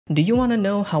Do you want to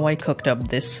know how I cooked up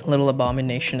this little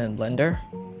abomination in Blender?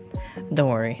 Don't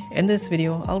worry, in this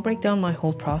video, I'll break down my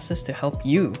whole process to help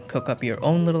you cook up your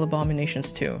own little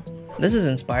abominations too. This is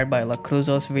inspired by La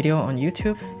Cruzo's video on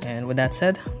YouTube, and with that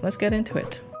said, let's get into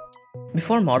it.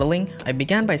 Before modeling, I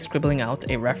began by scribbling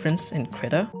out a reference in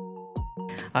Krita.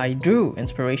 I drew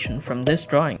inspiration from this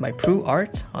drawing by Prue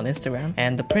Art on Instagram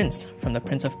and the Prince from the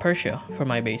Prince of Persia for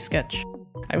my base sketch.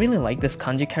 I really like this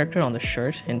kanji character on the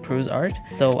shirt in Prue's art,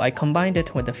 so I combined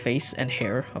it with the face and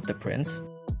hair of the prince.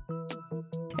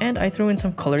 And I threw in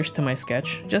some colors to my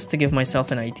sketch, just to give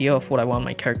myself an idea of what I want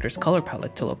my character's color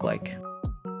palette to look like.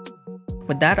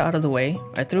 With that out of the way,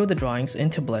 I threw the drawings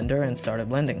into Blender and started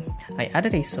blending. I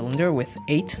added a cylinder with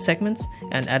 8 segments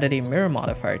and added a mirror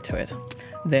modifier to it.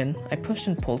 Then, I pushed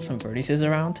and pulled some vertices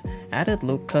around, added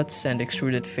loop cuts and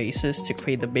extruded faces to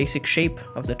create the basic shape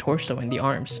of the torso and the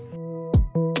arms.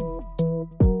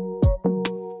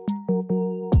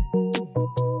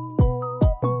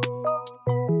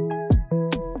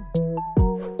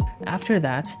 After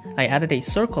that, I added a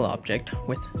circle object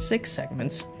with 6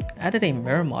 segments, added a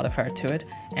mirror modifier to it,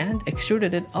 and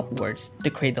extruded it upwards to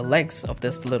create the legs of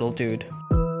this little dude.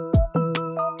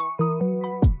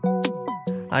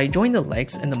 I joined the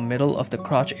legs in the middle of the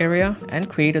crotch area and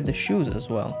created the shoes as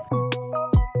well.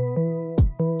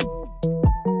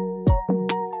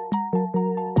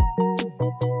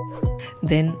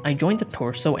 Then, I joined the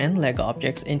torso and leg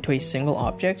objects into a single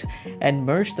object and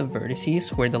merged the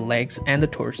vertices where the legs and the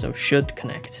torso should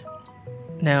connect.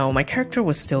 Now, my character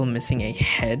was still missing a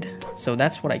head, so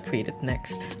that's what I created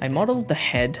next. I modeled the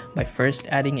head by first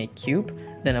adding a cube,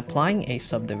 then applying a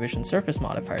subdivision surface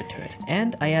modifier to it,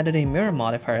 and I added a mirror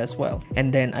modifier as well.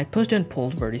 And then I pushed and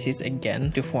pulled vertices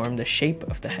again to form the shape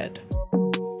of the head.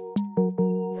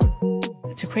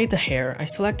 To create the hair, I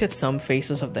selected some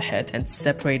faces of the head and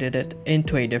separated it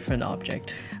into a different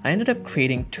object. I ended up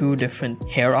creating 2 different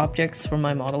hair objects for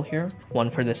my model here, one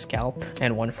for the scalp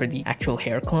and one for the actual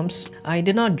hair clumps. I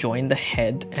did not join the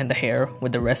head and the hair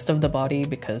with the rest of the body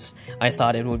because I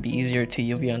thought it would be easier to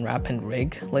UV unwrap and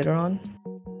rig later on.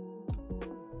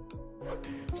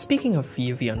 Speaking of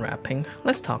UV unwrapping,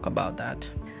 let's talk about that.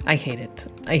 I hate it.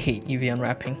 I hate UV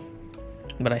unwrapping.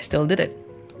 But I still did it.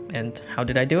 And how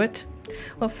did I do it?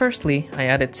 Well, firstly, I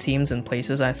added seams in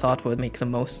places I thought would make the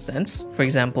most sense. For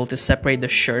example, to separate the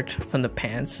shirt from the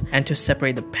pants, and to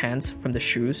separate the pants from the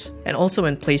shoes, and also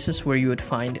in places where you would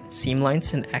find seam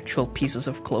lines in actual pieces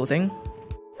of clothing.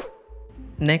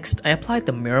 Next, I applied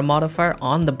the mirror modifier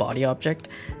on the body object,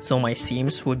 so my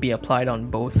seams would be applied on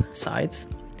both sides.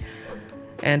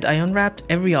 And I unwrapped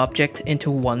every object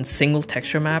into one single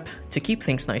texture map to keep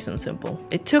things nice and simple.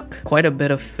 It took quite a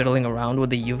bit of fiddling around with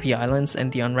the UV islands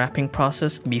and the unwrapping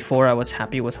process before I was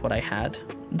happy with what I had.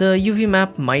 The UV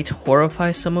map might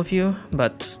horrify some of you,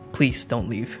 but please don't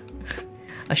leave.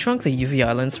 I shrunk the UV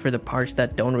islands for the parts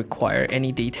that don't require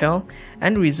any detail,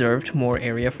 and reserved more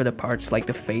area for the parts like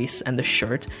the face and the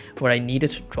shirt where I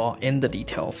needed to draw in the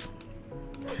details.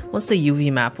 Once the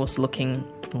UV map was looking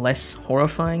less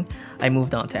horrifying, I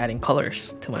moved on to adding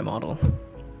colors to my model.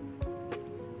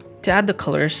 To add the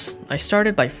colors, I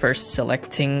started by first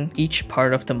selecting each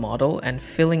part of the model and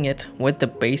filling it with the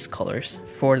base colors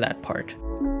for that part.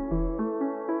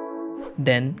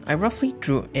 Then, I roughly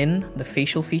drew in the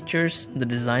facial features, the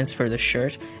designs for the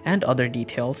shirt, and other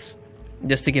details,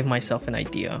 just to give myself an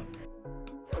idea.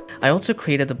 I also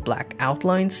created the black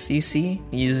outlines you see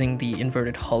using the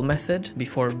inverted hull method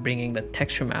before bringing the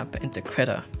texture map into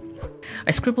Krita.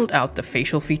 I scribbled out the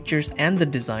facial features and the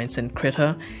designs in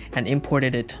Krita and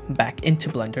imported it back into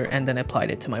Blender and then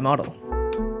applied it to my model.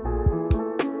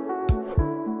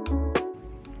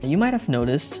 You might have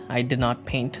noticed I did not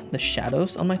paint the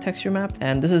shadows on my texture map,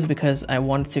 and this is because I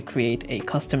wanted to create a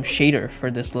custom shader for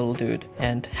this little dude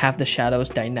and have the shadows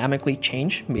dynamically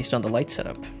change based on the light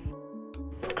setup.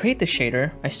 To create the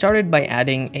shader, I started by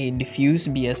adding a diffuse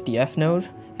BSDF node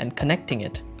and connecting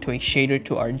it to a shader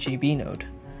to RGB node.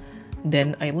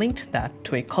 Then I linked that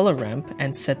to a color ramp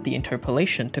and set the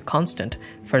interpolation to constant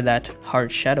for that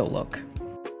hard shadow look.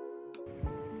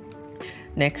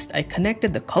 Next, I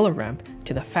connected the color ramp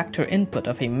to the factor input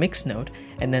of a mix node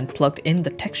and then plugged in the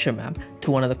texture map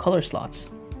to one of the color slots.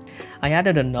 I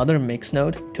added another mix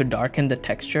node to darken the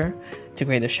texture to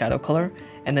create the shadow color,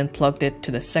 and then plugged it to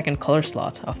the second color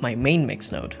slot of my main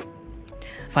mix node.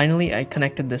 Finally, I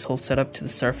connected this whole setup to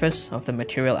the surface of the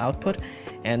material output,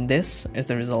 and this is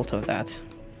the result of that.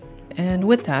 And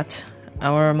with that,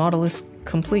 our model is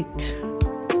complete.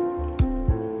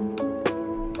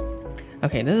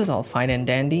 Okay, this is all fine and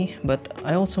dandy, but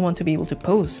I also want to be able to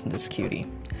pose this cutie.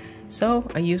 So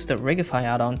I used the Rigify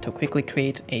add-on to quickly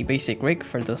create a basic rig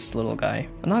for this little guy.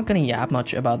 I'm not gonna yap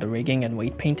much about the rigging and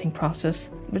weight painting process,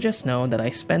 but just know that I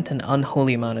spent an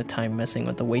unholy amount of time messing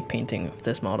with the weight painting of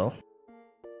this model.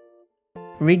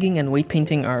 Rigging and weight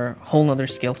painting are whole other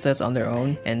skill sets on their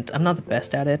own, and I'm not the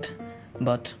best at it,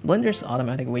 but Blender's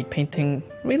automatic weight painting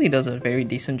really does a very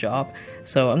decent job,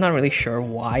 so I'm not really sure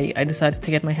why I decided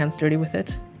to get my hands dirty with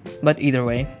it. But either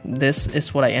way, this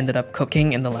is what I ended up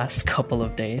cooking in the last couple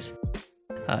of days.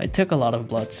 It took a lot of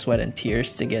blood, sweat, and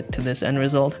tears to get to this end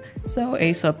result, so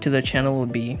a sub to the channel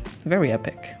would be very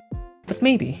epic. But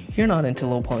maybe you're not into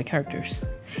low poly characters.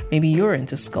 Maybe you're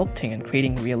into sculpting and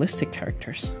creating realistic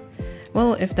characters.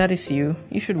 Well, if that is you,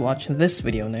 you should watch this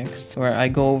video next, where I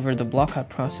go over the block out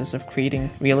process of creating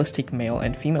realistic male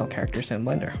and female characters in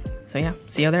Blender. So yeah,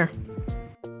 see you there.